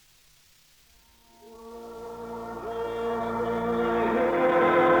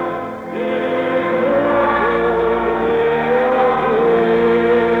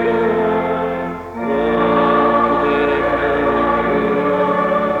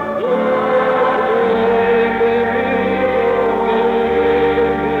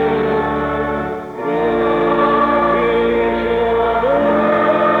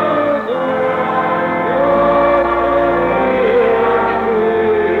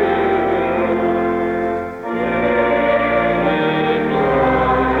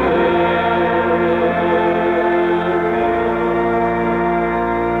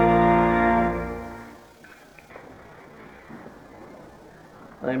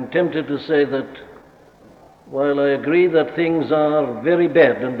I'm tempted to say that while I agree that things are very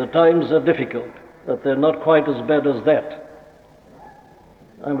bad and the times are difficult, that they're not quite as bad as that.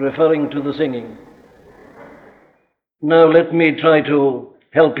 I'm referring to the singing. Now let me try to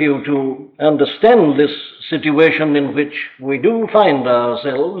help you to understand this situation in which we do find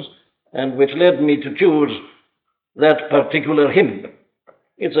ourselves and which led me to choose that particular hymn.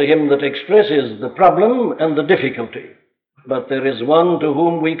 It's a hymn that expresses the problem and the difficulty, but there is one to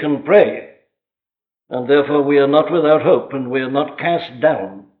whom we can pray, and therefore we are not without hope and we are not cast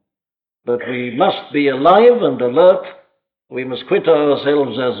down, but we must be alive and alert. We must quit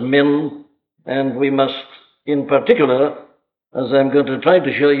ourselves as men, and we must, in particular, as I'm going to try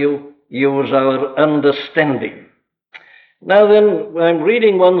to show you, use our understanding. Now then, I'm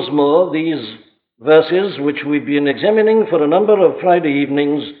reading once more these verses which we've been examining for a number of Friday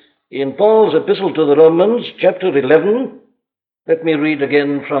evenings in Paul's epistle to the Romans, chapter 11. Let me read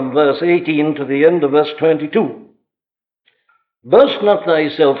again from verse 18 to the end of verse 22. Boast not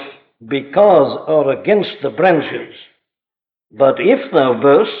thyself because or against the branches, but if thou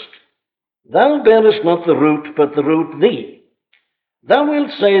boast, thou bearest not the root, but the root thee. Thou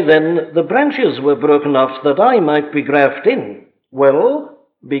wilt say then, the branches were broken off that I might be grafted in. Well,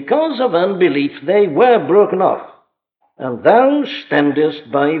 because of unbelief they were broken off, and thou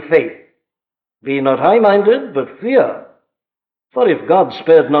standest by faith. Be not high-minded, but fear. For if God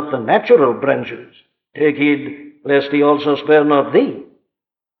spared not the natural branches, take heed lest he also spare not thee.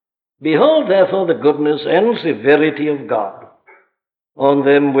 Behold therefore the goodness and severity of God. On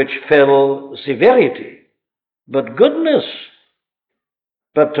them which fell severity, but goodness.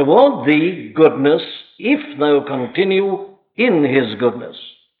 But toward thee goodness, if thou continue in his goodness.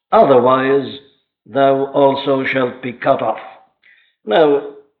 Otherwise thou also shalt be cut off.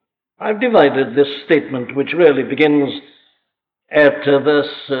 Now, I've divided this statement, which really begins at verse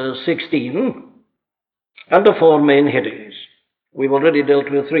 16, under four main headings. We've already dealt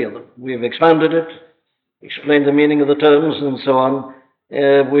with three of them. We've expanded it, explained the meaning of the terms, and so on.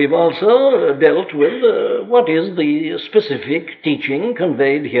 We've also dealt with what is the specific teaching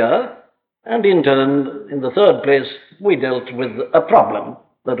conveyed here, and in turn, in the third place, we dealt with a problem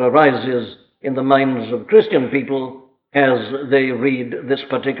that arises in the minds of Christian people as they read this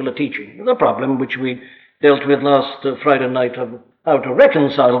particular teaching. The problem which we dealt with last Friday night of how to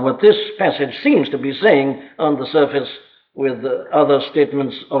reconcile what this passage seems to be saying on the surface with other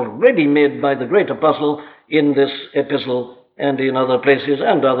statements already made by the great apostle in this epistle and in other places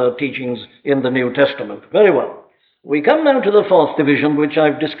and other teachings in the New Testament. Very well. We come now to the fourth division, which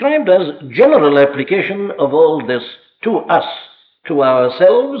I've described as general application of all this to us, to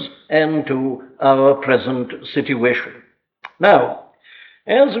ourselves, and to our present situation. Now,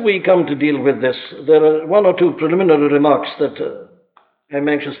 as we come to deal with this, there are one or two preliminary remarks that I'm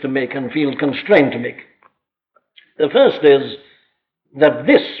anxious to make and feel constrained to make. The first is that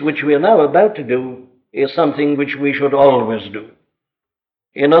this, which we are now about to do, is something which we should always do.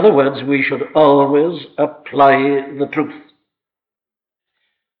 In other words, we should always apply the truth.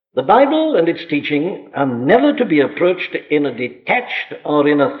 The Bible and its teaching are never to be approached in a detached or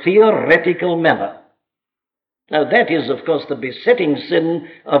in a theoretical manner. Now, that is, of course, the besetting sin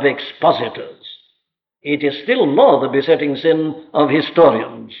of expositors. It is still more the besetting sin of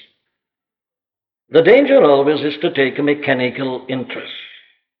historians. The danger always is to take a mechanical interest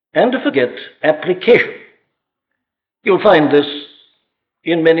and to forget application. You'll find this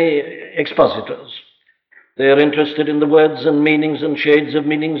in many expositors. They are interested in the words and meanings and shades of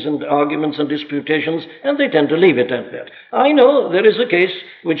meanings and arguments and disputations, and they tend to leave it at that. I know there is a case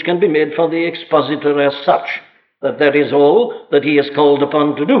which can be made for the expositor as such, that is all that he is called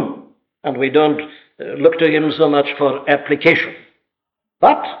upon to do, and we don't look to him so much for application.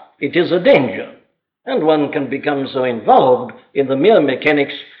 But it is a danger, and one can become so involved in the mere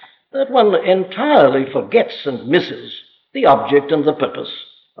mechanics that one entirely forgets and misses the object and the purpose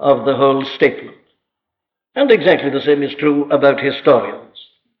of the whole statement. And exactly the same is true about historians.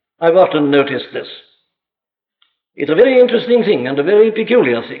 I've often noticed this. It's a very interesting thing and a very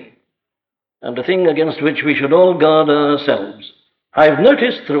peculiar thing, and a thing against which we should all guard ourselves. I've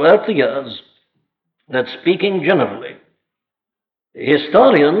noticed throughout the years that, speaking generally,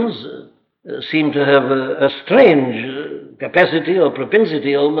 historians seem to have a strange capacity or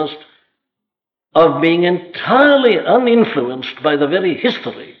propensity almost of being entirely uninfluenced by the very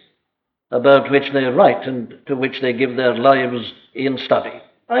history about which they write and to which they give their lives in study.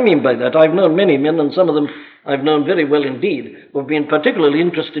 I mean by that, I've known many men, and some of them I've known very well indeed, who have been particularly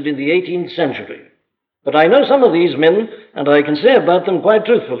interested in the 18th century. But I know some of these men, and I can say about them quite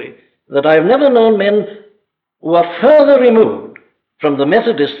truthfully, that I've never known men who are further removed from the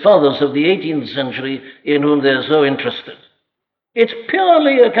Methodist fathers of the 18th century in whom they're so interested. It's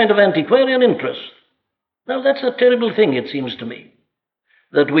purely a kind of antiquarian interest. Now, that's a terrible thing, it seems to me,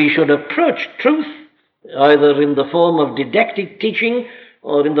 that we should approach truth either in the form of didactic teaching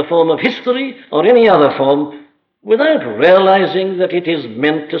or in the form of history or any other form without realizing that it is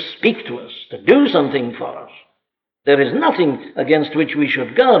meant to speak to us, to do something for us. There is nothing against which we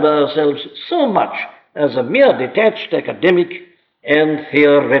should guard ourselves so much as a mere detached academic and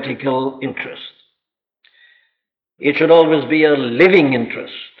theoretical interest. It should always be a living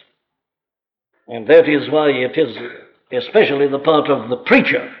interest. And that is why it is especially the part of the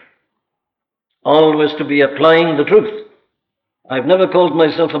preacher always to be applying the truth. I've never called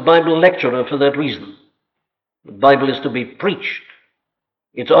myself a Bible lecturer for that reason. The Bible is to be preached.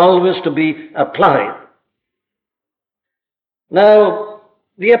 It's always to be applied. Now,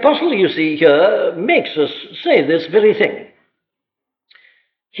 the apostle, you see here, makes us say this very thing.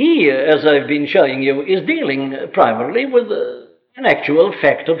 He, as I've been showing you, is dealing primarily with an actual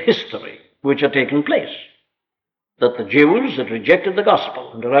fact of history which had taken place. That the Jews had rejected the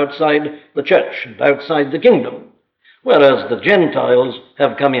gospel and are outside the church and outside the kingdom, whereas the Gentiles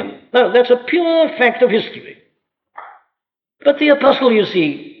have come in. Now, that's a pure fact of history. But the apostle, you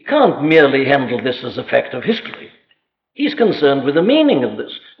see, can't merely handle this as a fact of history. He's concerned with the meaning of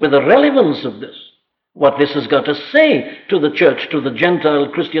this, with the relevance of this, what this has got to say to the church, to the Gentile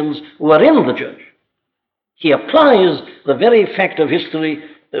Christians who are in the church. He applies the very fact of history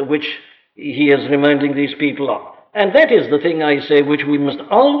which he is reminding these people of. And that is the thing, I say, which we must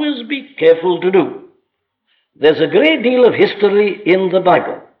always be careful to do. There's a great deal of history in the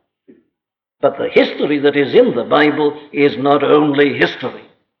Bible, but the history that is in the Bible is not only history.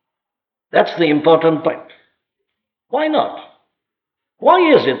 That's the important point. Why not?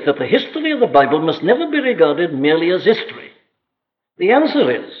 Why is it that the history of the Bible must never be regarded merely as history? The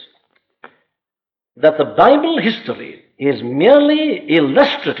answer is that the Bible history is merely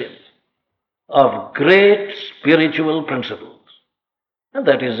illustrative of great spiritual principles. And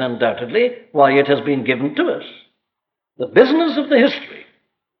that is undoubtedly why it has been given to us. The business of the history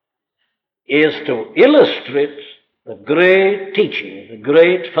is to illustrate the great teaching, the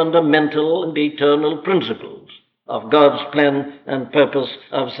great fundamental and eternal principles of God's plan and purpose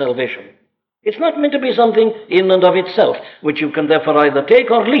of salvation. It's not meant to be something in and of itself, which you can therefore either take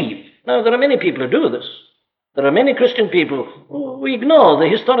or leave. Now, there are many people who do this. There are many Christian people who ignore the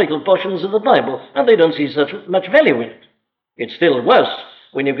historical portions of the Bible, and they don't see such much value in it. It's still worse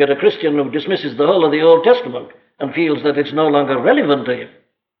when you get a Christian who dismisses the whole of the Old Testament and feels that it's no longer relevant to him.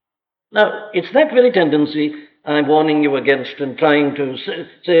 Now, it's that very tendency I'm warning you against and trying to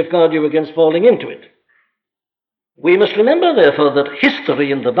safeguard you against falling into it. We must remember, therefore, that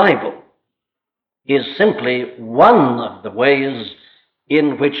history in the Bible is simply one of the ways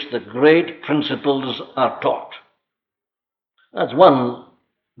in which the great principles are taught. That's one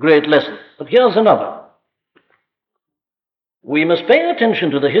great lesson. But here's another. We must pay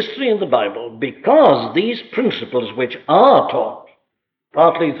attention to the history in the Bible because these principles which are taught,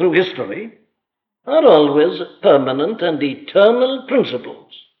 partly through history, are always permanent and eternal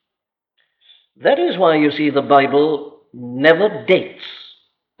principles. That is why you see the Bible never dates.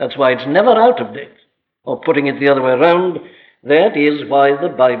 That's why it's never out of date. Or putting it the other way around, that is why the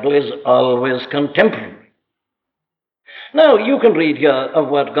Bible is always contemporary. Now, you can read here of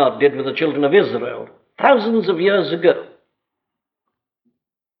what God did with the children of Israel thousands of years ago.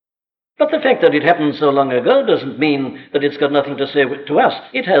 But the fact that it happened so long ago doesn't mean that it's got nothing to say to us.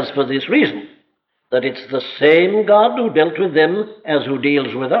 It has for this reason, that it's the same God who dealt with them as who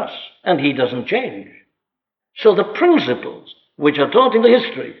deals with us, and he doesn't change. So the principles which are taught in the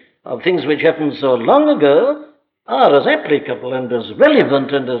history of things which happened so long ago are as applicable and as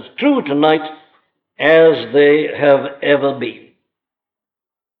relevant and as true tonight as they have ever been.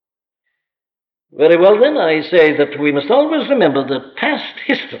 Very well then, I say that we must always remember that past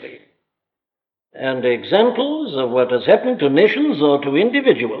history and examples of what has happened to nations or to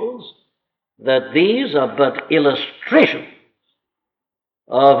individuals, that these are but illustrations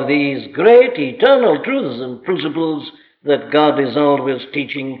of these great eternal truths and principles that God is always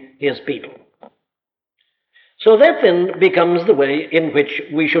teaching his people. So that then becomes the way in which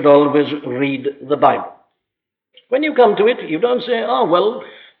we should always read the Bible. When you come to it, you don't say, oh, well,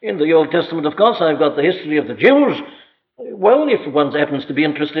 in the Old Testament, of course, I've got the history of the Jews. Well, if one happens to be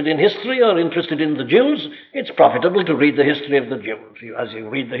interested in history or interested in the Jews, it's profitable to read the history of the Jews. As you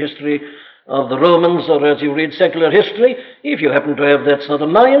read the history of the Romans or as you read secular history, if you happen to have that sort of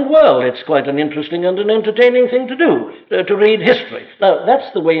mind, well, it's quite an interesting and an entertaining thing to do, to read history. Now,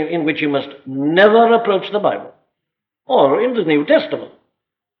 that's the way in which you must never approach the Bible. or in the New Testament.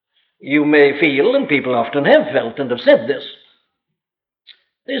 You may feel, and people often have felt and have said this,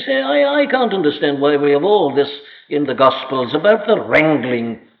 they say, I can't understand why we have all this in the Gospels about the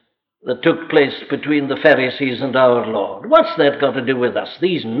wrangling that took place between the Pharisees and our Lord. What's that got to do with us?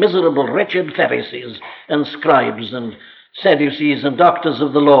 These miserable, wretched Pharisees and scribes and Sadducees and doctors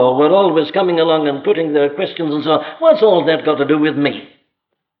of the law were always coming along and putting their questions and so on. What's all that got to do with me?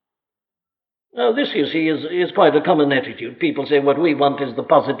 Now, this, you see, is quite a common attitude. People say what we want is the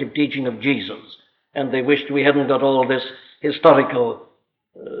positive teaching of Jesus, and they wished we hadn't got all this historical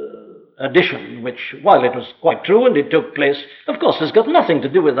addition, which, while it was quite true and it took place, of course, has got nothing to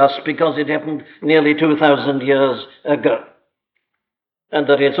do with us because it happened nearly 2,000 years ago. And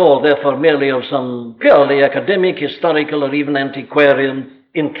that it's all, therefore, merely of some purely academic, historical, or even antiquarian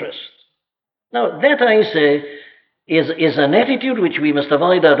interest. Now, that, I say, is an attitude which we must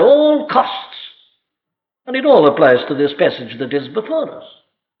avoid at all costs. And it all applies to this passage that is before us.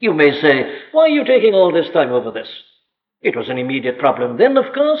 You may say, why are you taking all this time over this? It was an immediate problem then,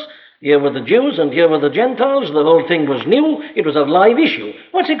 of course. Here were the Jews and here were the Gentiles. The whole thing was new. It was a live issue.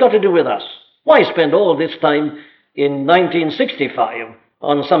 What's it got to do with us? Why spend all this time in 1965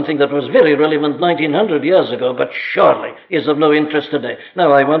 on something that was very relevant 1900 years ago, but surely is of no interest today?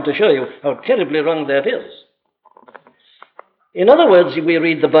 Now, I want to show you how terribly wrong that is. In other words, we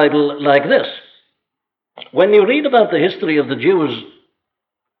read the Bible like this. When you read about the history of the Jews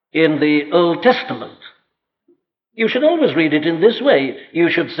in the Old Testament, you should always read it in this way. You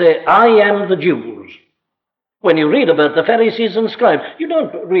should say, I am the Jews. When you read about the Pharisees and scribes, you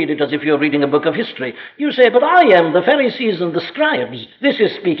don't read it as if you're reading a book of history. You say, but I am the Pharisees and the scribes. This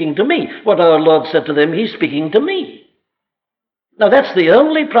is speaking to me. What our Lord said to them, he's speaking to me. Now, that's the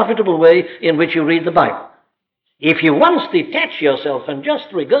only profitable way in which you read the Bible. If you once detach yourself and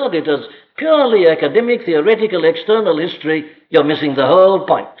just regard it as purely academic, theoretical, external history, you're missing the whole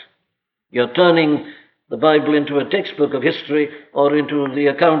point. You're turning the Bible into a textbook of history or into the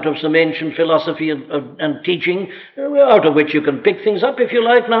account of some ancient philosophy and teaching, out of which you can pick things up, if you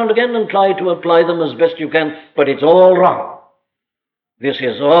like, now and again and try to apply them as best you can, but it's all wrong. This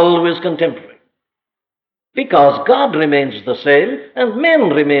is always contemporary. Because God remains the same and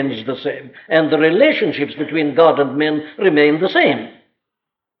man remains the same, and the relationships between God and men remain the same.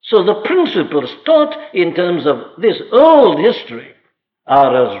 So the principles taught in terms of this old history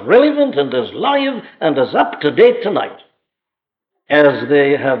are as relevant and as live and as up to date tonight as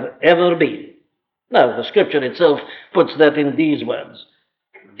they have ever been. Now, the scripture itself puts that in these words.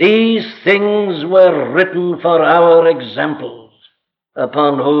 These things were written for our examples,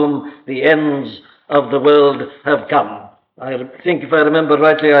 upon whom the ends of the world have come. I think, if I remember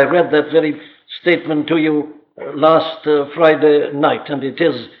rightly, I read that very statement to you last Friday night, and it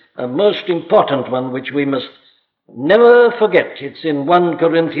is a most important one which we must never forget. It's in 1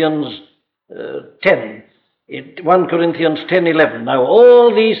 Corinthians 10. 1 Corinthians 10:11. Now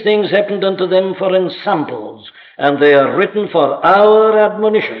all these things happened unto them for ensamples, and they are written for our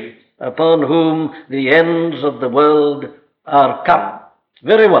admonition, upon whom the ends of the world are come.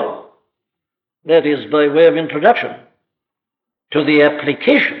 Very well. That is by way of introduction to the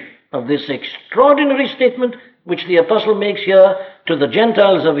application of this extraordinary statement which the apostle makes here to the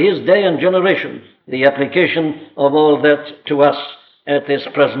Gentiles of his day and generation, the application of all that to us at this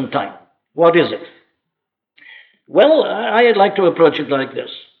present time. What is it? Well, I'd like to approach it like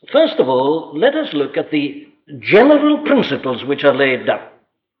this. First of all, let us look at the general principles which are laid down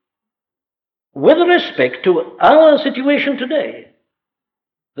with respect to our situation today.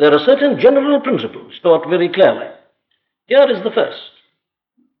 There are certain general principles taught very clearly. Here is the first.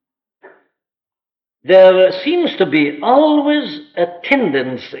 There seems to be always a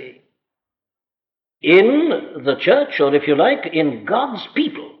tendency in the church, or if you like, in God's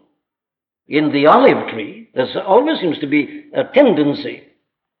people, in the olive tree, there always seems to be a tendency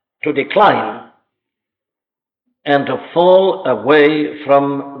to decline and to fall away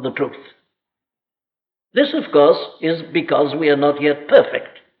from the truth. This, of course, is because we are not yet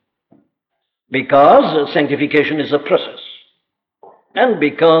perfect. Because sanctification is a process, and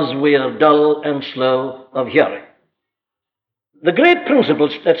because we are dull and slow of hearing. The great principle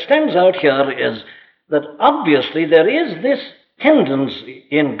that stands out here is that obviously there is this tendency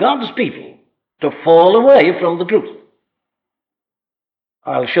in God's people to fall away from the truth.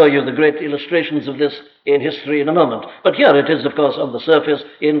 I'll show you the great illustrations of this in history in a moment, but here it is, of course, on the surface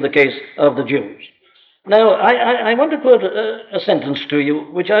in the case of the Jews. Now, I want to quote a sentence to you,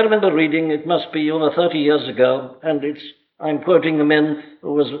 which I remember reading. It must be over 30 years ago, and I'm quoting a man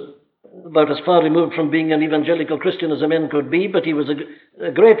who was about as far removed from being an evangelical Christian as a man could be, but he was a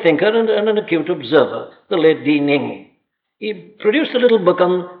great thinker and an acute observer, the late Dean Inge. He produced a little book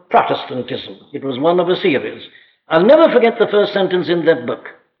on Protestantism. It was one of a series. I'll never forget the first sentence in that book.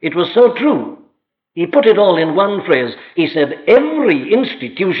 It was so true. He put it all in one phrase. He said, every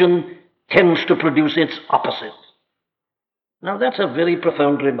institution tends to produce its opposite. Now, that's a very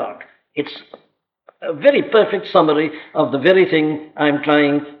profound remark. It's a very perfect summary of the very thing I'm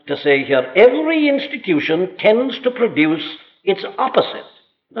trying to say here. Every institution tends to produce its opposite.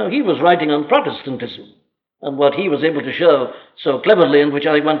 Now, he was writing on Protestantism, and what he was able to show so cleverly, and which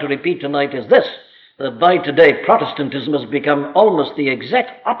I want to repeat tonight, is this, that by today, Protestantism has become almost the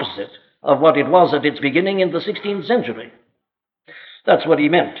exact opposite of what it was at its beginning in the 16th century. That's what he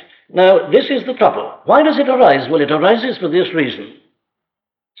meant. Now, this is the trouble. Why does it arise? Well, it arises for this reason.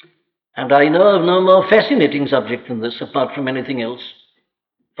 And I know of no more fascinating subject than this, apart from anything else,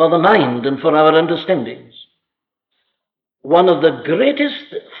 for the mind and for our understandings. One of the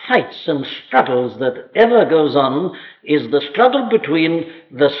greatest fights and struggles that ever goes on is the struggle between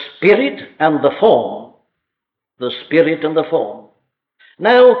the spirit and the form. The spirit and the form.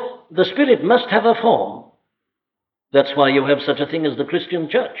 Now, the spirit must have a form. That's why you have such a thing as the Christian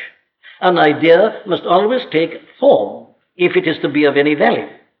church. An idea must always take form if it is to be of any value.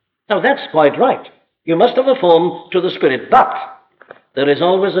 Now, that's quite right. You must have a form to the spirit, but there is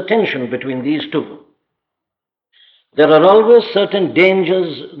always a tension between these two. There are always certain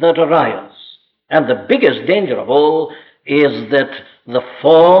dangers that arise, and the biggest danger of all is that the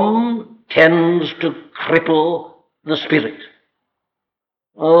form tends to cripple the spirit.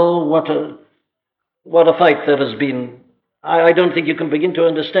 Oh, what a fight there has been. I don't think you can begin to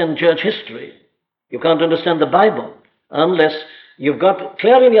understand church history. You can't understand the Bible unless you've got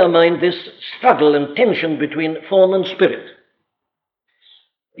clear in your mind this struggle and tension between form and spirit.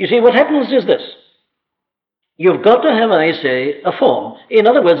 You see, what happens is this. You've got to have, I say, a form. In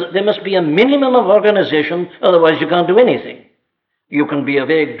other words, there must be a minimum of organization, otherwise you can't do anything. You can be a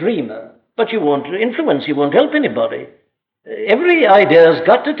vague dreamer, but you won't influence, you won't help anybody. Every idea has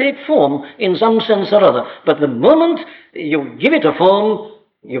got to take form in some sense or other. But the moment you give it a form,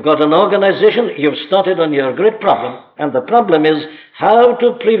 you've got an organization, you've started on your great problem. And the problem is how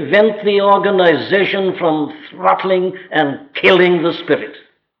to prevent the organization from throttling and killing the spirit.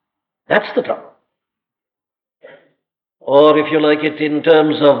 That's the trouble. Or if you like it in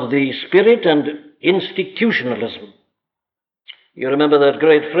terms of the spirit and institutionalism. You remember that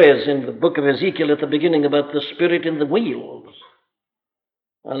great phrase in the book of Ezekiel at the beginning about the spirit in the wheels.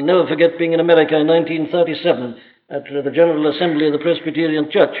 I'll never forget being in America in 1937 at the General Assembly of the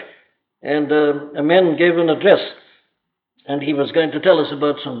Presbyterian Church, and a man gave an address, and he was going to tell us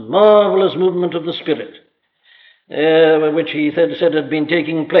about some marvelous movement of the Spirit, which he said had been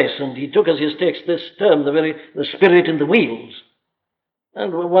taking place, and he took as his text this term, the Spirit in the wheels.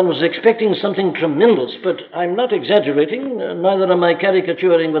 And one was expecting something tremendous, but I'm not exaggerating, neither am I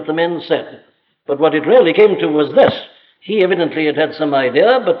caricaturing what the men said. But what it really came to was this. He evidently had had some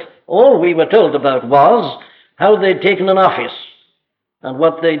idea, but all we were told about was how they'd taken an office and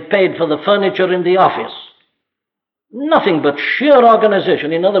what they'd paid for the furniture in the office. Nothing but sheer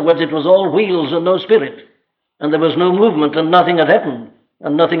organization. In other words, it was all wheels and no spirit. And there was no movement and nothing had happened.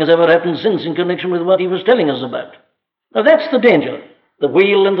 And nothing has ever happened since in connection with what he was telling us about. Now that's the danger. The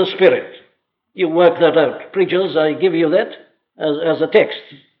wheel and the spirit. You work that out. Preachers, I give you that as a text.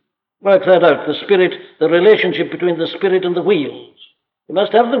 Work that out. The spirit, the relationship between the spirit and the wheels. You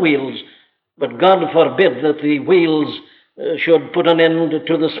must have the wheels, but God forbid that the wheels should put an end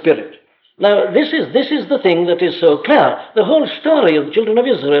to the spirit. Now, this is the thing that is so clear. The whole story of the children of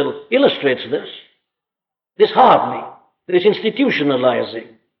Israel illustrates this. This hardening, this institutionalizing,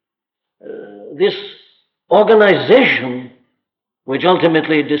 this organization which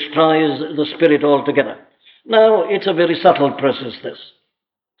ultimately destroys the spirit altogether. Now, it's a very subtle process, this,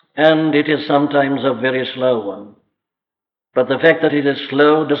 and it is sometimes a very slow one. But the fact that it is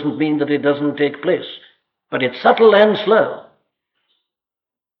slow doesn't mean that it doesn't take place, but it's subtle and slow.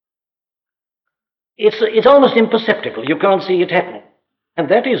 It's almost imperceptible. You can't see it happening. And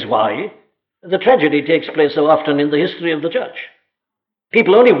that is why the tragedy takes place so often in the history of the church.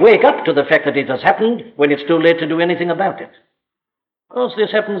 People only wake up to the fact that it has happened when it's too late to do anything about it. Of course,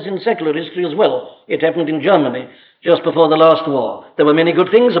 this happens in secular history as well. It happened in Germany just before the last war. There were many good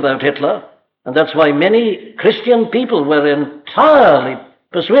things about Hitler, and that's why many Christian people were entirely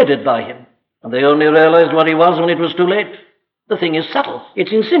persuaded by him. And they only realized what he was when it was too late. The thing is subtle.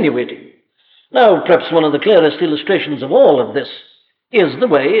 It's insinuating. Now, perhaps one of the clearest illustrations of all of this is the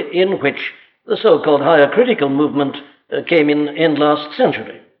way in which the so-called higher critical movement came in last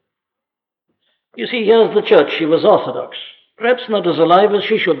century. You see, here's the church. She was orthodox. Perhaps not as alive as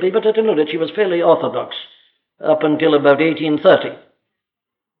she should be, but at any rate, she was fairly orthodox. up until about 1830.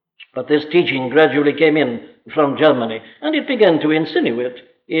 But this teaching gradually came in from Germany, and it began to insinuate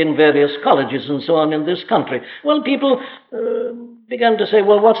in various colleges and so on in this country. Well, people began to say,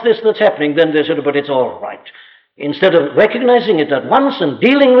 well, what's this that's happening? Then they said, but it's all right. Instead of recognizing it at once and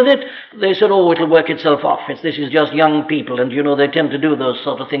dealing with it, they said, oh, it'll work itself off. This is just young people, and they tend to do those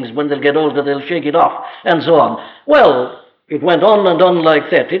sort of things. When they'll get older, they'll shake it off, and so on. Well, it went on and on like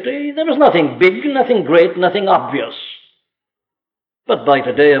that. There was nothing big, nothing great, nothing obvious. But by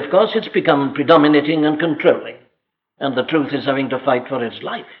today, of course, it's become predominating and controlling, and the truth is having to fight for its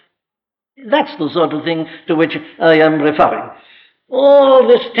life. That's the sort of thing to which I am referring. All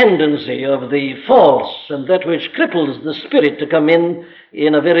this tendency of the false and that which cripples the spirit to come in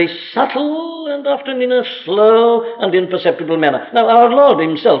a very subtle and often in a slow and imperceptible manner. Now, our Lord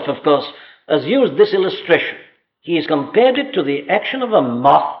himself, of course, has used this illustration. He has compared it to the action of a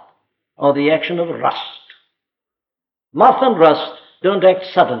moth or the action of rust. Moth and rust don't act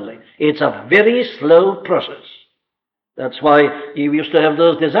suddenly. It's a very slow process. That's why you used to have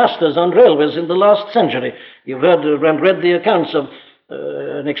those disasters on railways in the last century. You've heard and read the accounts of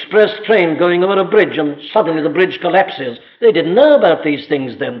an express train going over a bridge, and suddenly the bridge collapses. They didn't know about these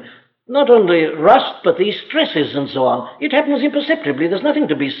things then. Not only rust, but these stresses and so on. It happens imperceptibly. There's nothing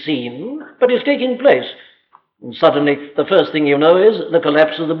to be seen, but it's taking place. And suddenly, the first thing you know is the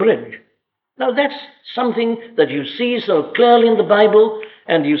collapse of the bridge. Now, that's something that you see so clearly in the Bible,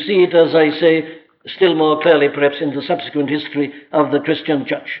 and you see it, as I say, still more clearly perhaps in the subsequent history of the Christian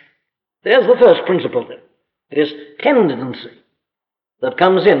church. There's the first principle then. This tendency that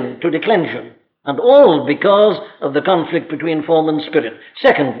comes in to declension, and all because of the conflict between form and spirit.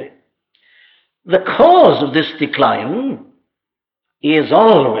 Secondly, the cause of this decline is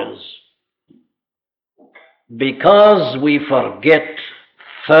always because we forget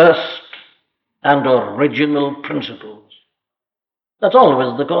first and original principles. That's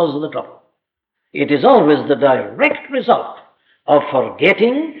always the cause of the trouble. It is always the direct result of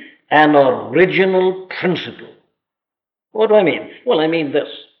forgetting an original principle. What do I mean? Well, I mean this.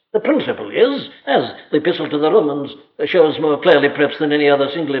 The principle is, as the epistle to the Romans shows more clearly perhaps than any other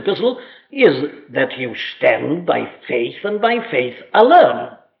single epistle, is that you stand by faith and by faith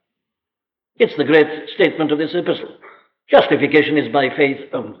alone. It's the great statement of this epistle. Justification is by faith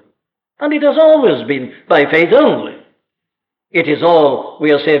only. And it has always been by faith only. It is all,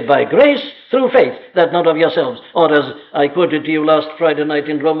 we are saved by grace through faith, that not of yourselves. Or as I quoted to you last Friday night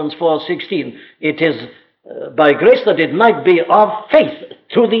in Romans 4:16, it is by grace that it might be of faith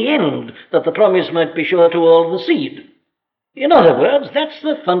to the end, that the promise might be sure to all the seed. In other words, that's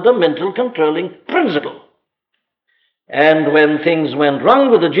the fundamental controlling principle. And when things went wrong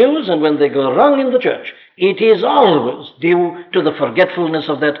with the Jews and when they go wrong in the church, it is always due to the forgetfulness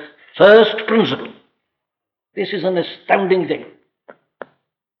of that first principle. This is an astounding thing.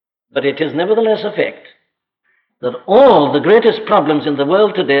 But it is nevertheless a fact that all the greatest problems in the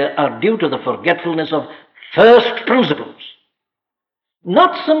world today are due to the forgetfulness of first principles.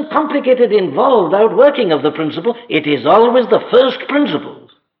 Not some complicated, involved outworking of the principle. It is always the first principles.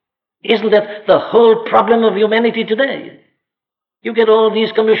 Isn't that the whole problem of humanity today? You get all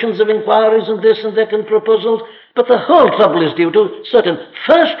these commissions of inquiries and this and that and proposals, but the whole trouble is due to certain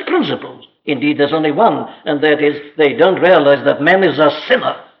first principles. Indeed, there's only one, and that is they don't realize that man is a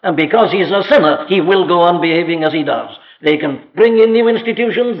sinner, and because he's a sinner, he will go on behaving as he does. They can bring in new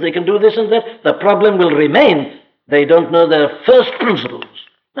institutions, they can do this and that, the problem will remain. They don't know their first principles.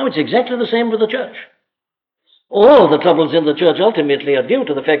 Now, it's exactly the same with the church. All the troubles in the church ultimately are due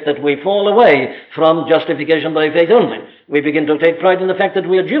to the fact that we fall away from justification by faith only. We begin to take pride in the fact that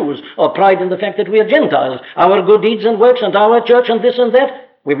we are Jews, or pride in the fact that we are Gentiles, our good deeds and works and our church and this and that.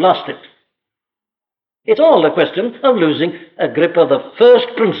 We've lost it. It's all a question of losing a grip of the first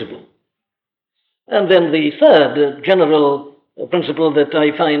principle. And then the third general principle that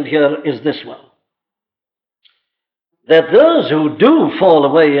I find here is this one. That those who do fall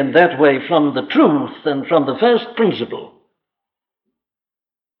away in that way from the truth and from the first principle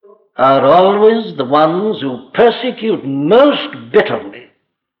are always the ones who persecute most bitterly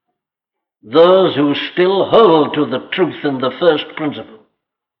those who still hold to the truth and the first principle.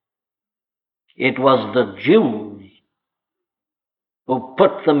 It was the Jews who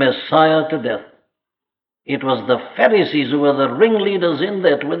put the Messiah to death. It was the Pharisees who were the ringleaders in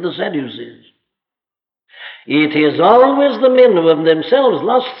that with the Sadducees. It is always the men who have themselves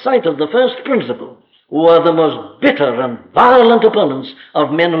lost sight of the first principle who are the most bitter and violent opponents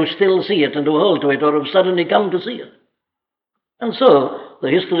of men who still see it and who hold to it or have suddenly come to see it. And so the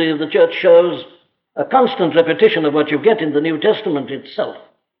history of the church shows a constant repetition of what you get in the New Testament itself.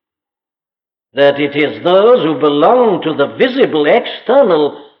 that it is those who belong to the visible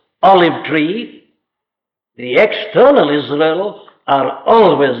external olive tree, the external Israel, are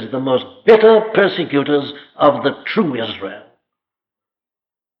always the most bitter persecutors of the true Israel.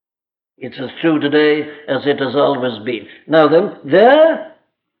 It's as true today as it has always been. Now then, there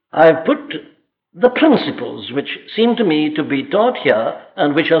I've put the principles which seem to me to be taught here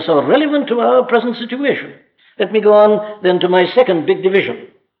and which are so relevant to our present situation. Let me go on then to my second big division.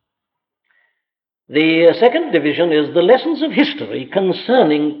 The second division is the lessons of history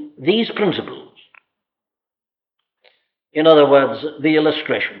concerning these principles. In other words, the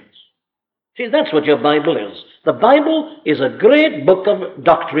illustrations. See, that's what your Bible is. The Bible is a great book of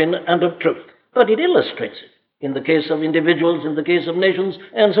doctrine and of truth, but it illustrates it in the case of individuals, in the case of nations,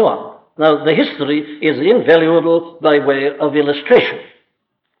 and so on. Now, the history is invaluable by way of illustration.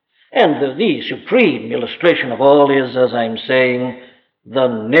 And the supreme illustration of all is, as I'm saying, the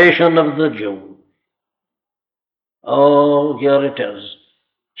nation of the Jews. Oh, here it is,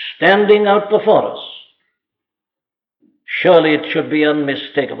 standing out before us. Surely it should be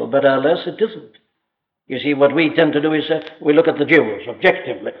unmistakable, but alas, it isn't. You see, what we tend to do is we look at the Jews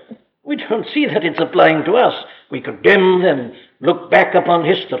objectively. We don't see that it's applying to us. We condemn them, look back upon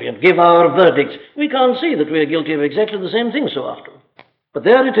history and give our verdicts. We can't see that we are guilty of exactly the same thing so often. But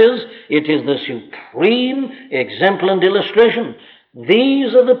there it is the supreme example and illustration.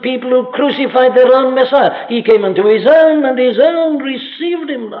 These are the people who crucified their own Messiah. He came unto his own, and his own received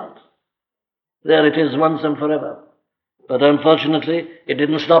him not. There it is once and forever. But unfortunately, it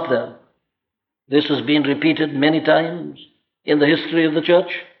didn't stop there. This has been repeated many times in the history of the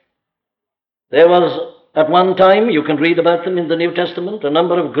church. There was, at one time, you can read about them in the New Testament, a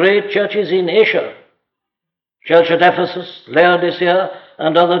number of great churches in Asia. Church at Ephesus, Laodicea,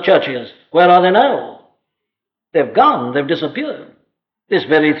 and other churches. Where are they now? They've gone, they've disappeared. This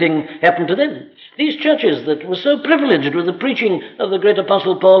very thing happened to them. These churches that were so privileged with the preaching of the great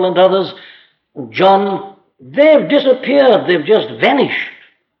Apostle Paul and others, John, they've disappeared, they've just vanished.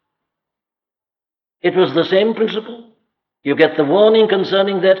 It was the same principle. You get the warning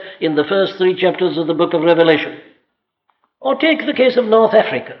concerning that in the first 3 chapters of the book of Revelation. Or take the case of North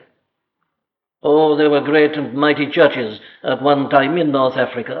Africa. Oh, there were great and mighty churches at one time in North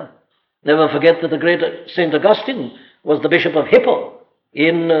Africa. Never forget that the great St. Augustine was the Bishop of Hippo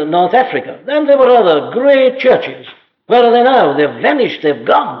in North Africa. Then there were other great churches. Where are they now? They've vanished, they've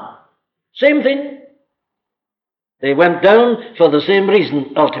gone. Same thing. They went down for the same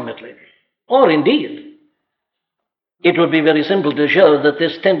reason, ultimately. Or indeed, it would be very simple to show that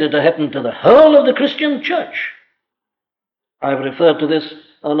this tended to happen to the whole of the Christian church. I've referred to this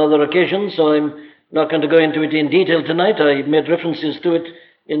on other occasions, so I'm not going to go into it in detail tonight. I made references to it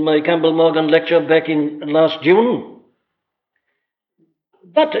in my Campbell Morgan lecture back in last June.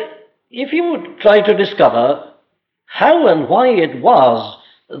 But if you would try to discover how and why it was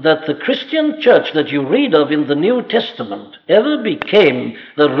that the Christian church that you read of in the New Testament ever became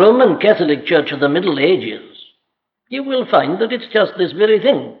the Roman Catholic Church of the Middle Ages, you will find that it's just this very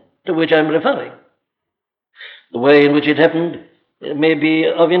thing to which I'm referring. The way in which it happened may be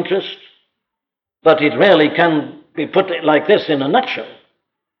of interest, but it really can be put like this in a nutshell.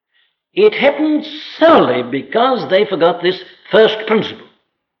 It happened solely because they forgot this first principle,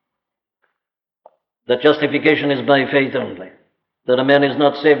 that justification is by faith only, that a man is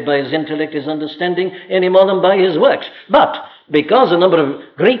not saved by his intellect, his understanding, any more than by his works. But because a number of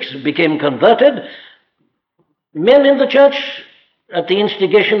Greeks became converted, men in the church, at the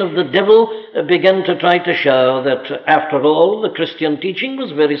instigation of the devil, began to try to show that, after all, the Christian teaching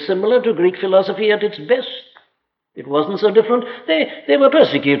was very similar to Greek philosophy at its best. It wasn't so different. They were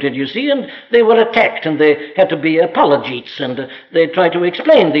persecuted, you see, and they were attacked, and they had to be apologetes, and they tried to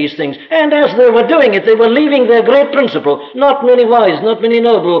explain these things. And as they were doing it, they were leaving their great principle. Not many wise, not many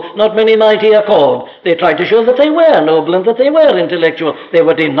noble, not many mighty are called. They tried to show that they were noble and that they were intellectual. They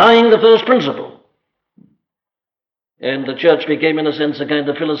were denying the first principle. And the church became, in a sense, a kind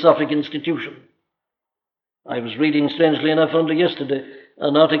of philosophic institution. I was reading, strangely enough, only yesterday,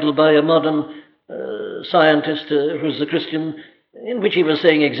 an article by a modern scientist who's a Christian, in which he was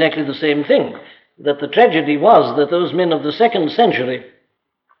saying exactly the same thing, that the tragedy was that those men of the 2nd century,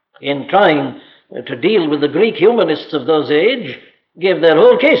 in trying to deal with the Greek humanists of those age, gave their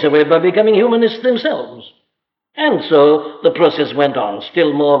whole case away by becoming humanists themselves. And so the process went on,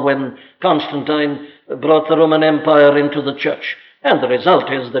 still more when Constantine brought the Roman Empire into the church. And the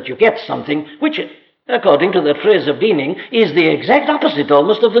result is that you get something which, according to that phrase of Deaning, is the exact opposite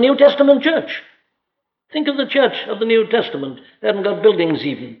almost of the New Testament church. Think of the church of the New Testament. They hadn't got buildings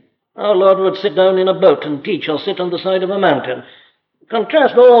even. Our Lord would sit down in a boat and teach, or sit on the side of a mountain.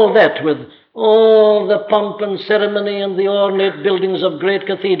 Contrast all that with All the pomp and ceremony and the ornate buildings of great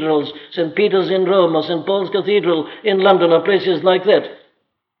cathedrals, St. Peter's in Rome or St. Paul's Cathedral in London or places like that,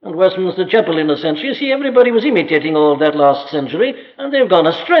 and Westminster Chapel in a sense. You see, everybody was imitating all that last century, and they've gone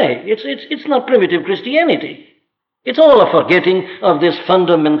astray. It's not primitive Christianity. It's all a forgetting of this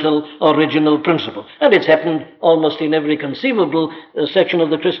fundamental original principle. And it's happened almost in every conceivable section of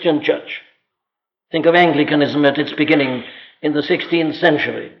the Christian church. Think of Anglicanism at its beginning in the 16th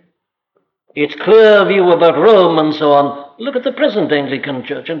century. Its clear view about Rome and so on. Look at the present Anglican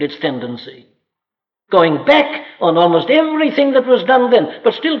church and its tendency. Going back on almost everything that was done then,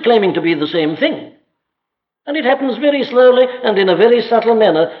 but still claiming to be the same thing. And it happens very slowly and in a very subtle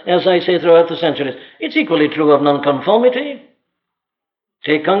manner, as I say, throughout the centuries. It's equally true of nonconformity.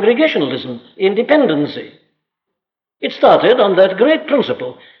 Take congregationalism, independency. It started on that great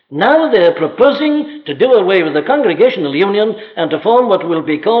principle. Now they're proposing to do away with the congregational union and to form what will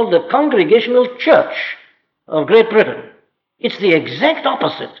be called the Congregational Church of Great Britain. It's the exact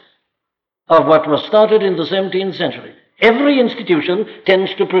opposite of what was started in the 17th century. Every institution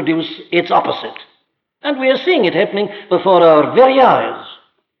tends to produce its opposite. And we are seeing it happening before our very eyes.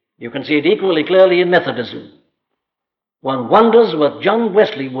 You can see it equally clearly in Methodism. One wonders what John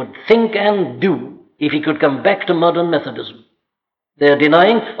Wesley would think and do if he could come back to modern Methodism. They're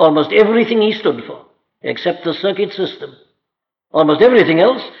denying almost everything he stood for, except the circuit system. Almost everything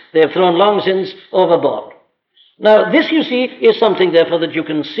else they have thrown long since overboard. Now, this, you see, is something, therefore, that you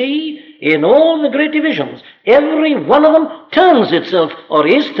can see in all the great divisions. Every one of them turns itself, or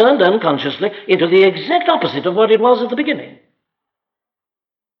is turned unconsciously, into the exact opposite of what it was at the beginning.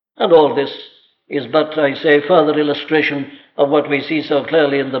 And all this is but, I say, further illustration of what we see so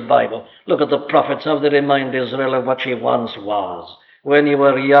clearly in the Bible. Look at the prophets, how they remind Israel of what she once was. When you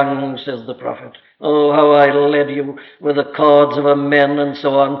were young, says the prophet, oh, how I led you with the cords of a man and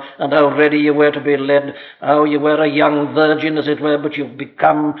so on, and how ready you were to be led, how you were a young virgin, as it were, but you've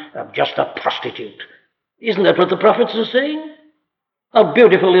become just a prostitute. Isn't that what the prophets are saying? How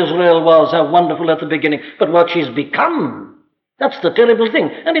beautiful Israel was, how wonderful at the beginning, but what she's become, that's the terrible thing.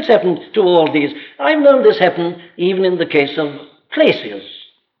 And it's happened to all these. I've known this happen even in the case of places.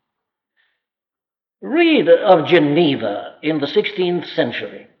 Read of Geneva in the 16th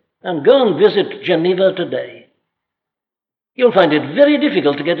century and go and visit Geneva today. You'll find it very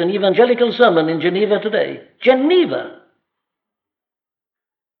difficult to get an evangelical sermon in Geneva today. Geneva.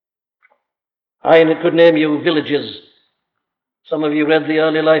 I could name you villages. Some of you read the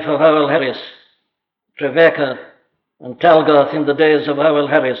early life of Howell Harris, Trevecca and Talgoth in the days of Howell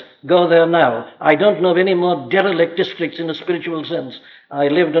Harris. Go there now. I don't know of any more derelict districts in a spiritual sense. I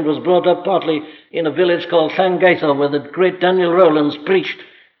lived and was brought up partly in a village called Llangeitho, where the great Daniel Rowlands preached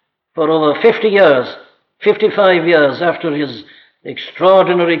for over 50 years, 55 years after his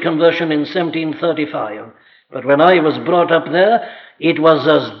extraordinary conversion in 1735. But when I was brought up there, it was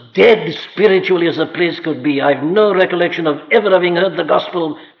as dead spiritually as a place could be. I've no recollection of ever having heard the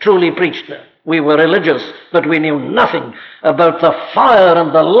gospel truly preached there. We were religious, but we knew nothing about the fire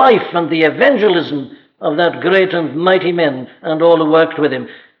and the life and the evangelism of that great and mighty man and all who worked with him.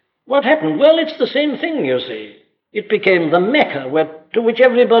 What happened? Well, it's the same thing, you see. It became the Mecca to which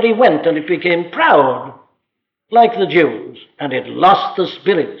everybody went, and it became proud, like the Jews, and it lost the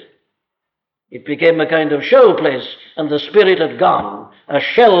spirit. It became a kind of show place, and the spirit had gone. A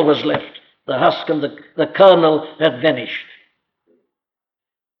shell was left. The husk and the kernel had vanished.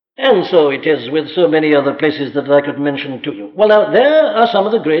 And so it is with so many other places that I could mention to you. Well, now, there are some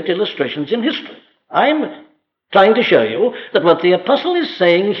of the great illustrations in history. I'm trying to show you that what the apostle is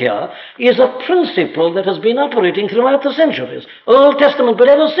saying here is a principle that has been operating throughout the centuries, Old Testament, but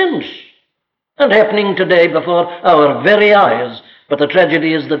ever since, and happening today before our very eyes. But the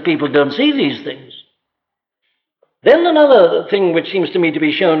tragedy is that people don't see these things. Then another thing which seems to me to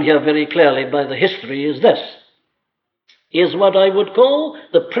be shown here very clearly by the history is this, is what I would call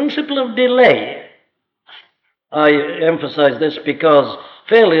the principle of delay. I emphasize this because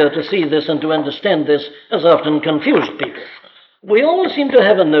failure to see this and to understand this has often confused people. We all seem to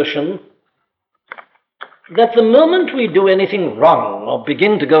have a notion that the moment we do anything wrong or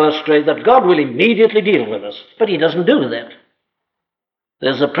begin to go astray, that God will immediately deal with us. But he doesn't do that.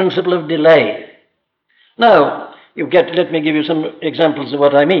 There's a principle of delay. Now, let me give you some examples of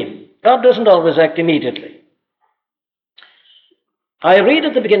what I mean. God doesn't always act immediately. I read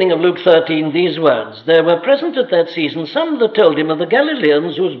at the beginning of Luke 13 these words, there were present at that season some that told him of the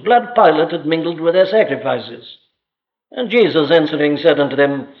Galileans whose blood Pilate had mingled with their sacrifices. And Jesus answering said unto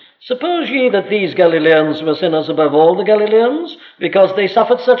them, suppose ye that these Galileans were sinners above all the Galileans, because they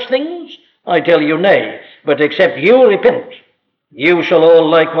suffered such things? I tell you, nay, but except you repent, You shall all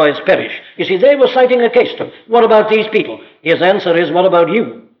likewise perish. You see, they were citing a case to him. What about these people? His answer is, what about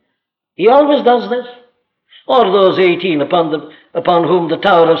you? He always does this. Or those 18 upon whom the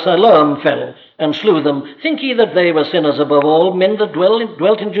tower of Siloam fell and slew them, think ye that they were sinners above all men that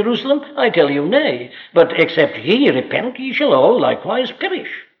dwelt in Jerusalem? I tell you, nay. But except ye repent, ye shall all likewise perish.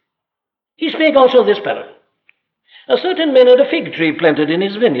 He spake also this parable. A certain man had a fig tree planted in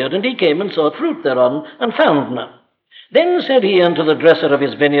his vineyard, and he came and sought fruit thereon, and found none. Then said he unto the dresser of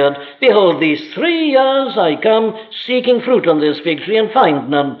his vineyard, Behold, these 3 years I come seeking fruit on this fig tree, and find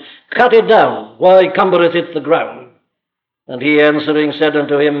none. Cut it down. Why cumbereth it the ground? And he answering said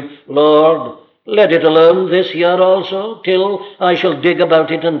unto him, Lord, let it alone this year also, till I shall dig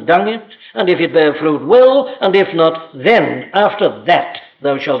about it and dung it, and if it bear fruit, well, and if not, then after that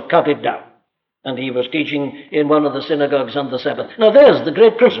thou shalt cut it down. And he was teaching in one of the synagogues on the Sabbath. Now there's the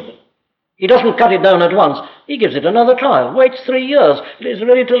great principle. He doesn't cut it down at once. He gives it another trial, waits 3 years, is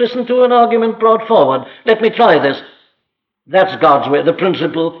ready to listen to an argument brought forward. Let me try this. That's God's way, the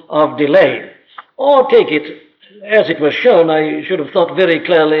principle of delay. Or take it, as it was shown, I should have thought very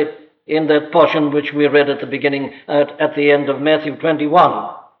clearly in that portion which we read at the beginning, at the end of Matthew 21.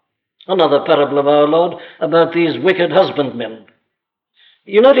 Another parable of our Lord about these wicked husbandmen.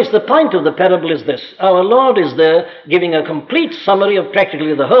 You notice the point of the parable is this. Our Lord is there giving a complete summary of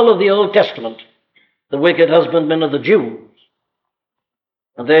practically the whole of the Old Testament. The wicked husbandmen of the Jews.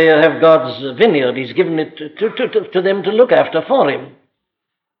 And they have God's vineyard. He's given it to them to look after for him.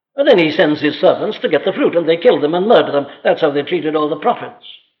 And then he sends his servants to get the fruit, and they kill them and murder them. That's how they treated all the prophets.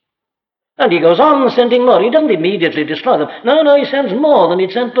 And he goes on sending more. He doesn't immediately destroy them. No, he sends more than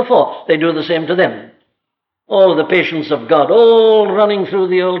he'd sent before. They do the same to them. All the patience of God, all running through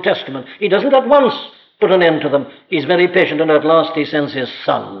the Old Testament. He doesn't at once put an end to them. He's very patient, and at last he sends his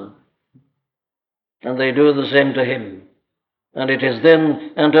Son. And they do the same to him. And it is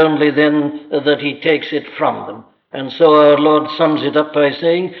then, and only then, that he takes it from them. And so our Lord sums it up by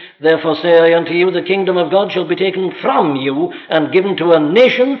saying, Therefore say I unto you, the kingdom of God shall be taken from you, and given to a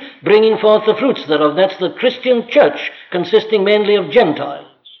nation, bringing forth the fruits thereof. That's the Christian church, consisting mainly of Gentiles.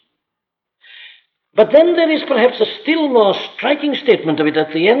 But then there is perhaps a still more striking statement of it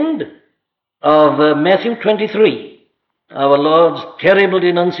at the end of Matthew 23, our Lord's terrible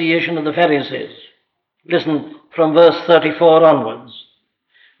denunciation of the Pharisees. Listen from verse 34 onwards.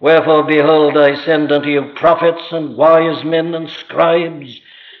 Wherefore, behold, I send unto you prophets and wise men and scribes,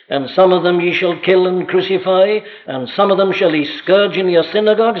 and some of them ye shall kill and crucify, and some of them shall ye scourge in your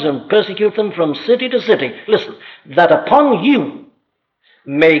synagogues and persecute them from city to city. Listen, that upon you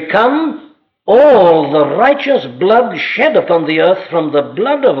may come all the righteous blood shed upon the earth, from the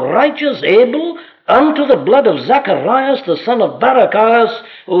blood of righteous Abel unto the blood of Zacharias, the son of Barachias,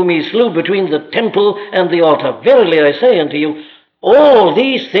 whom he slew between the temple and the altar. Verily I say unto you, all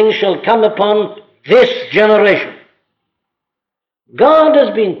these things shall come upon this generation. God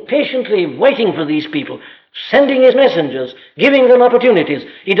has been patiently waiting for these people, sending his messengers, giving them opportunities.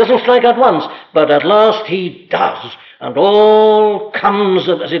 He doesn't strike at once, but at last he does. And all comes,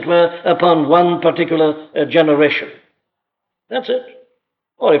 as it were, upon one particular generation. That's it.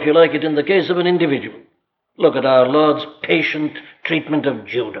 Or if you like it, in the case of an individual. Look at our Lord's patient treatment of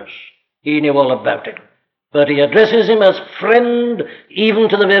Judas. He knew all about it. But he addresses him as friend even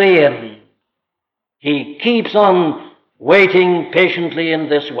to the very end. He keeps on waiting patiently in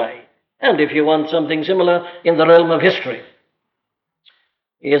this way. And if you want something similar in the realm of history,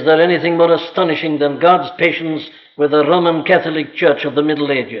 is there anything more astonishing than God's patience with the Roman Catholic Church of the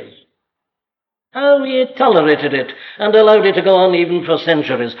Middle Ages? How he tolerated it and allowed it to go on even for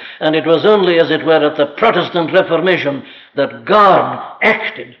centuries. And it was only, as it were, at the Protestant Reformation that God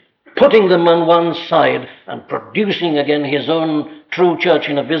acted, putting them on one side and producing again his own true church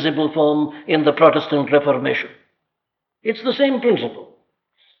in a visible form in the Protestant Reformation. It's the same principle.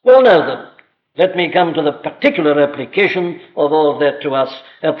 Well, now then, let me come to the particular application of all that to us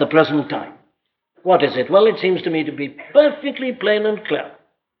at the present time. What is it? Well, it seems to me to be perfectly plain and clear.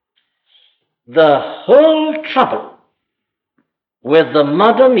 The whole trouble with the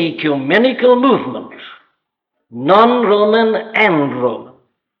modern ecumenical movement, non-Roman and Roman,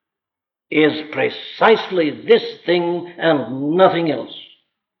 is precisely this thing and nothing else.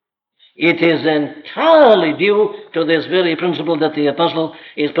 It is entirely due to this very principle that the apostle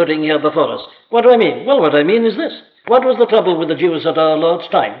is putting here before us. What do I mean? Well, what I mean is this. What was the trouble with the Jews at our Lord's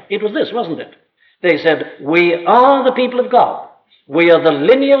time? It was this, wasn't it? They said, we are the people of God. We are the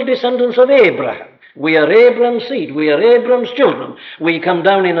lineal descendants of Abraham. We are Abraham's seed. We are Abraham's children. We come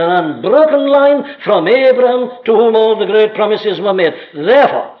down in an unbroken line from Abraham, to whom all the great promises were made.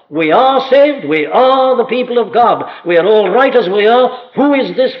 Therefore, We are saved. We are the people of God. We are all right as we are. Who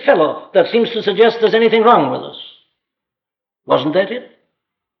is this fellow that seems to suggest there's anything wrong with us? Wasn't that it?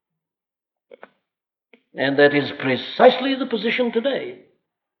 And that is precisely the position today.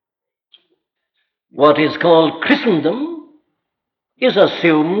 What is called Christendom is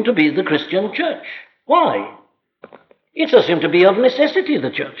assumed to be the Christian church. Why? It's assumed to be of necessity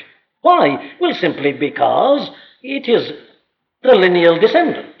the church. Why? Well, simply because it is the lineal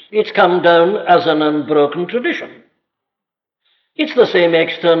descendant. It's come down as an unbroken tradition. It's the same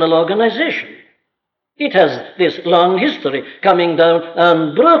external organization. It has this long history coming down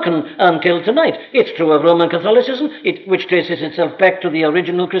unbroken until tonight. It's true of Roman Catholicism, which traces itself back to the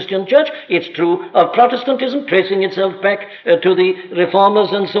original Christian church. It's true of Protestantism, tracing itself back to the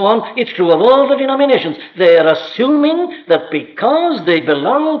Reformers and so on. It's true of all the denominations. They are assuming that because they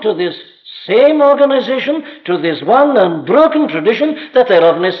belong to this same organization, to this one unbroken tradition, that they're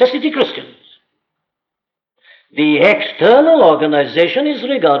of necessity Christians. The external organization is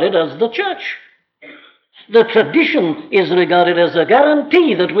regarded as the church. The tradition is regarded as a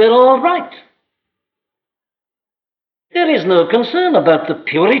guarantee that we're all right. There is no concern about the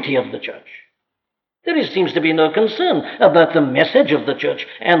purity of the church. There seems to be no concern about the message of the church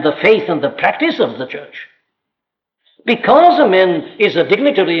and the faith and the practice of the church. Because a man is a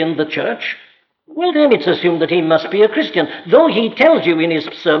dignitary in the church, well, then it's assumed that he must be a Christian, though he tells you in his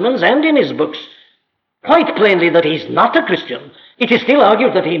sermons and in his books quite plainly that he's not a Christian. It is still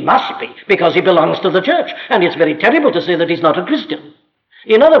argued that he must be because he belongs to the church, and it's very terrible to say that he's not a Christian.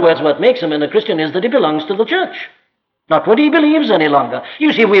 In other words, what makes him a Christian is that he belongs to the church, not what he believes any longer.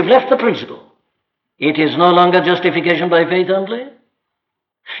 You see, we've left the principle. It is no longer justification by faith only.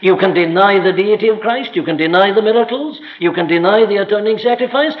 You can deny the deity of Christ, you can deny the miracles, you can deny the atoning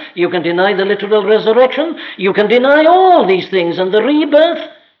sacrifice, you can deny the literal resurrection, you can deny all these things and the rebirth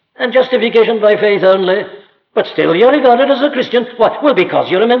and justification by faith only, but still you're regarded as a Christian. Why? Well, because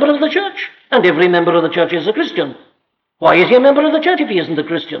you're a member of the church, and every member of the church is a Christian. Why is he a member of the church if he isn't a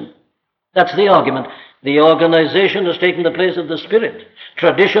Christian? That's the argument. The organization has taken the place of the Spirit.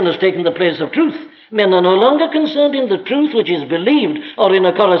 Tradition has taken the place of truth. Men are no longer concerned in the truth which is believed or in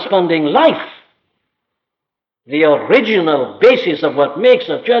a corresponding life. The original basis of what makes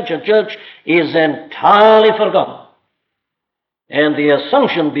a church is entirely forgotten. And the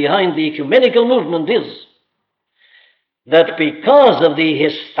assumption behind the ecumenical movement is that because of the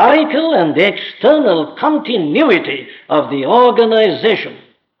historical and external continuity of the organization,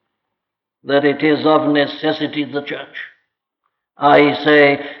 that it is of necessity the church. I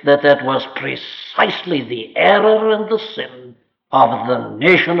say that that was precisely the error and the sin of the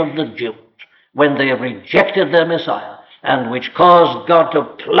nation of the Jews when they rejected their Messiah, and which caused God to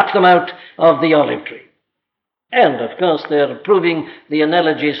pluck them out of the olive tree. And, of course, they're proving the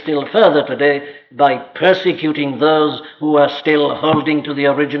analogy still further today by persecuting those who are still holding to the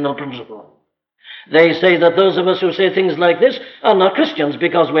original principle. They say that those of us who say things like this are not Christians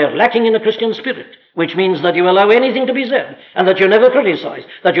because we're lacking in a Christian spirit, which means that you allow anything to be said, and that you never criticize,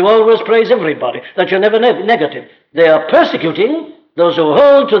 that you always praise everybody, that you're never negative. They are persecuting those who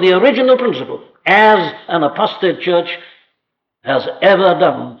hold to the original principle, as an apostate church has ever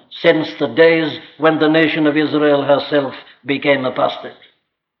done since the days when the nation of Israel herself became apostate.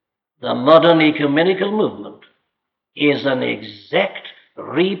 The modern ecumenical movement is an exact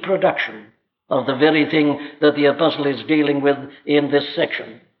reproduction of the very thing that the apostle is dealing with in this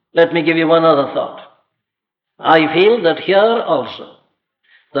section. Let me give you one other thought. I feel that here also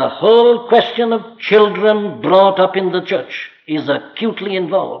the whole question of children brought up in the church is acutely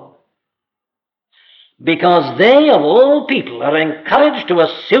involved, because they, of all people, are encouraged to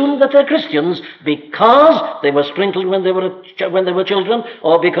assume that they're Christians because they were sprinkled when they were children,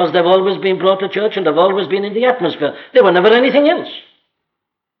 or because they've always been brought to church and have always been in the atmosphere. They were never anything else.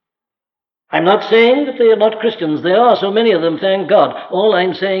 I'm not saying that they are not Christians. There are so many of them, thank God. All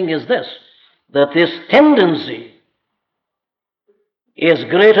I'm saying is this, that this tendency is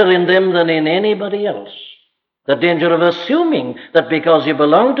greater in them than in anybody else. The danger of assuming that because you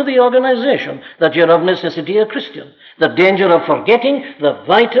belong to the organization that you're of necessity a Christian. The danger of forgetting the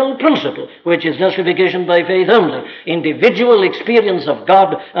vital principle, which is justification by faith only, individual experience of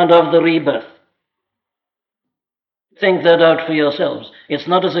God and of the rebirth. Think that out for yourselves. It's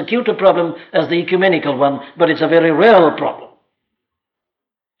not as acute a problem as the ecumenical one, but it's a very real problem.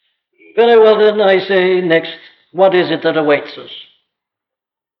 Very well, then, I say next, what is it that awaits us?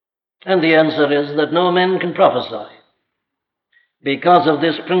 And the answer is that no man can prophesy. Because of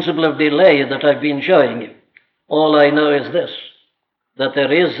this principle of delay that I've been showing you, all I know is this, that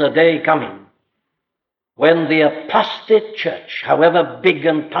there is a day coming when the apostate church, however big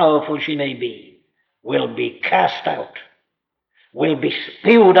and powerful she may be, will be cast out, will be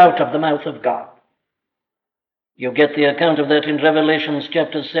spewed out of the mouth of God. You get the account of that in Revelations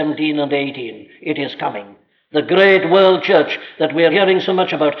chapters 17 and 18. It is coming. The great world church that we are hearing so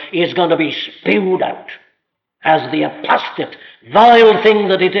much about is going to be spewed out as the apostate, vile thing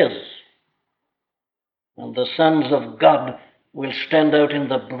that it is. And the sons of God will stand out in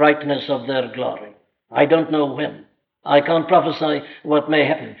the brightness of their glory. I don't know when. I can't prophesy what may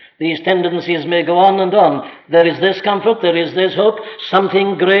happen. These tendencies may go on and on. There is this comfort, there is this hope.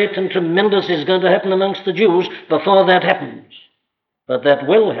 Something great and tremendous is going to happen amongst the Jews before that happens. But that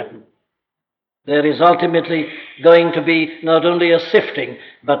will happen. There is ultimately going to be not only a sifting,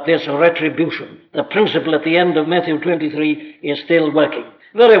 but this retribution. The principle at the end of Matthew 23 is still working.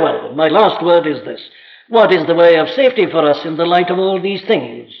 Very well, my last word is this. What is the way of safety for us in the light of all these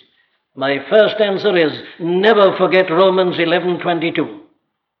things? My first answer is, never forget Romans 11:22.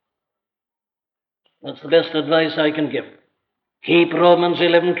 That's the best advice I can give. Keep Romans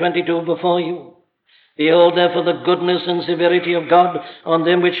 11:22 before you. Behold, therefore, the goodness and severity of God on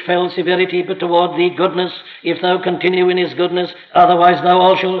them which fell severity, but toward thee goodness, if thou continue in his goodness, otherwise thou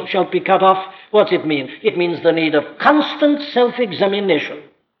also shalt be cut off. What's it mean? It means the need of constant self-examination.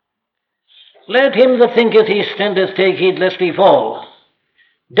 Let him that thinketh he standeth take heed lest he fall.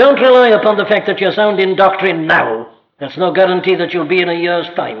 Don't rely upon the fact that you're sound in doctrine now. That's no guarantee that you'll be in a year's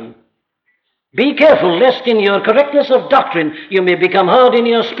time. Be careful lest in your correctness of doctrine you may become hard in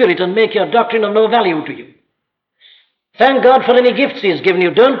your spirit and make your doctrine of no value to you. Thank God for any gifts he has given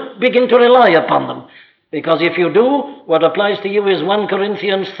you. Don't begin to rely upon them. Because if you do, what applies to you is 1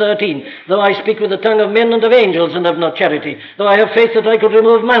 Corinthians 13. Though I speak with the tongue of men and of angels and have not charity, though I have faith that I could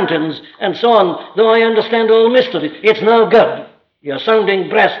remove mountains, and so on, though I understand all mysteries, it's no good. Your sounding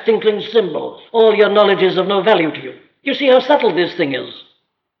brass, tinkling cymbal, all your knowledge is of no value to you. You see how subtle this thing is?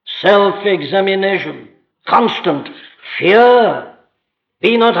 Self-examination, constant fear.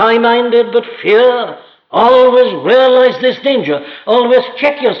 Be not high-minded, but fear. Always realize this danger. Always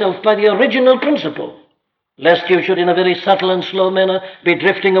check yourself by the original principle, lest you should in a very subtle and slow manner be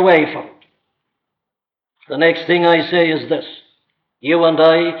drifting away from it. The next thing I say is this. You and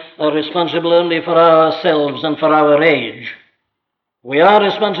I are responsible only for ourselves and for our age. We are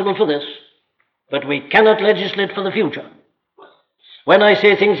responsible for this, but we cannot legislate for the future. When I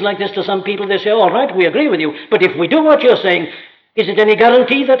say things like this to some people, they say, all right, we agree with you, but if we do what you're saying, is it any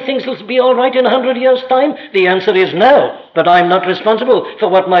guarantee that things will be all right in 100 years' time? The answer is no, but I'm not responsible for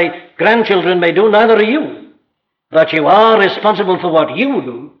what my grandchildren may do, neither are you. But you are responsible for what you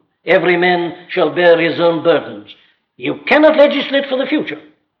do. Every man shall bear his own burdens. You cannot legislate for the future,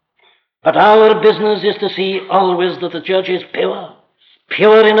 but our business is to see always that the church is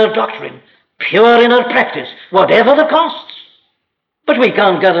pure in her doctrine, pure in her practice, whatever the costs. But we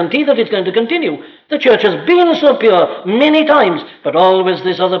can't guarantee that it's going to continue. The church has been so pure many times, but always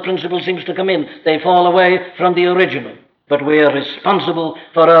this other principle seems to come in. They fall away from the original. But we are responsible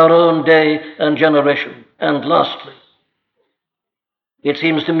for our own day and generation. And lastly, it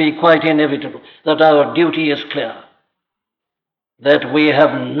seems to me quite inevitable that our duty is clear, that we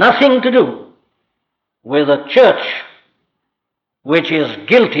have nothing to do with a church which is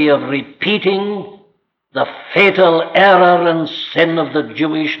guilty of repeating the fatal error and sin of the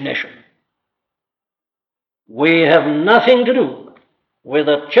Jewish nation. We have nothing to do with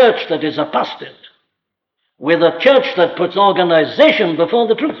a church that is apostate, with a church that puts organization before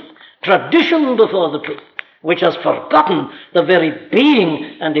the truth, tradition before the truth, which has forgotten the very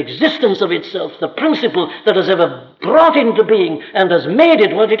being and existence of itself, the principle that has ever brought into being and has made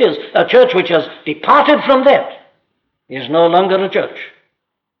it what it is. A church which has departed from that is no longer a church.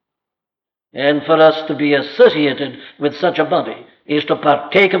 And for us to be associated with such a body is to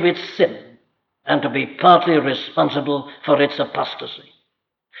partake of its sin and to be partly responsible for its apostasy.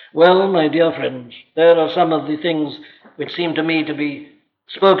 Well, my dear friends, there are some of the things which seem to me to be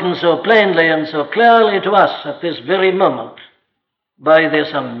spoken so plainly and so clearly to us at this very moment by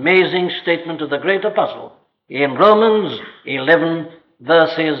this amazing statement of the great apostle in Romans 11,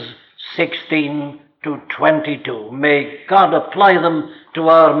 verses 16 to 22. May God apply them to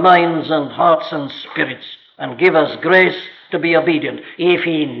our minds and hearts and spirits and give us grace to be obedient. If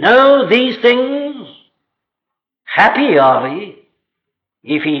ye know these things, happy are ye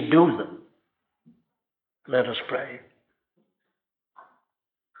if ye do them. Let us pray.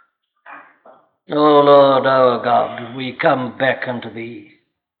 O Lord our God, we come back unto thee.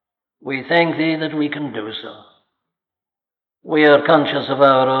 We thank thee that we can do so. We are conscious of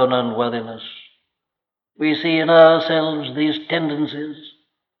our own unworthiness. We see in ourselves these tendencies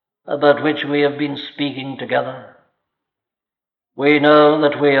about which we have been speaking together. We know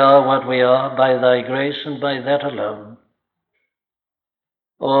that we are what we are by thy grace and by that alone.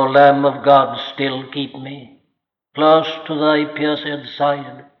 O Lamb of God, still keep me close to thy pierced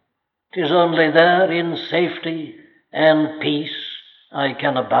side. 'Tis only there in safety and peace I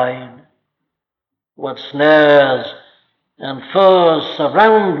can abide. What snares and foes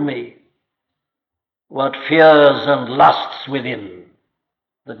surround me, what fears and lusts within,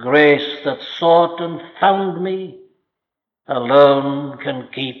 the grace that sought and found me alone can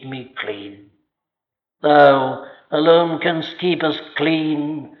keep me clean. Thou alone canst keep us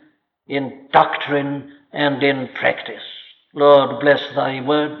clean in doctrine and in practice. Lord, bless thy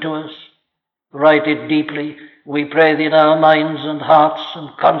word to us. Write it deeply, we pray thee, in our minds and hearts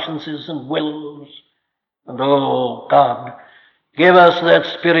and consciences and wills. And, oh God, give us that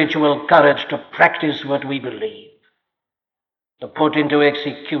spiritual courage to practice what we believe, to put into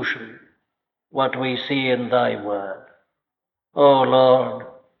execution what we see in thy word. O Lord,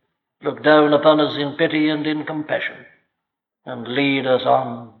 look down upon us in pity and in compassion, and lead us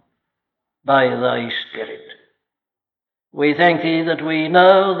on by thy Spirit. We thank thee that we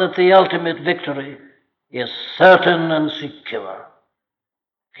know that the ultimate victory is certain and secure.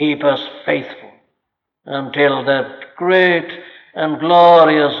 Keep us faithful until that great and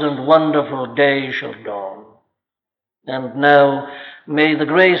glorious and wonderful day shall dawn. And now may the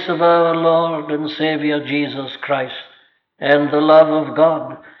grace of our Lord and Savior Jesus Christ, and the love of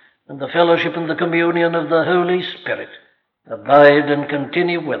God, and the fellowship and the communion of the Holy Spirit abide and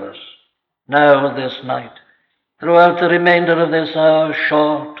continue with us, now this night, throughout the remainder of this our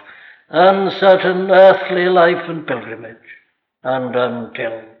short, uncertain earthly life and pilgrimage, and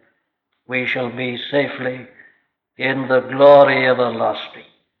until we shall be safely in the glory everlasting.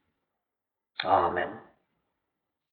 Amen.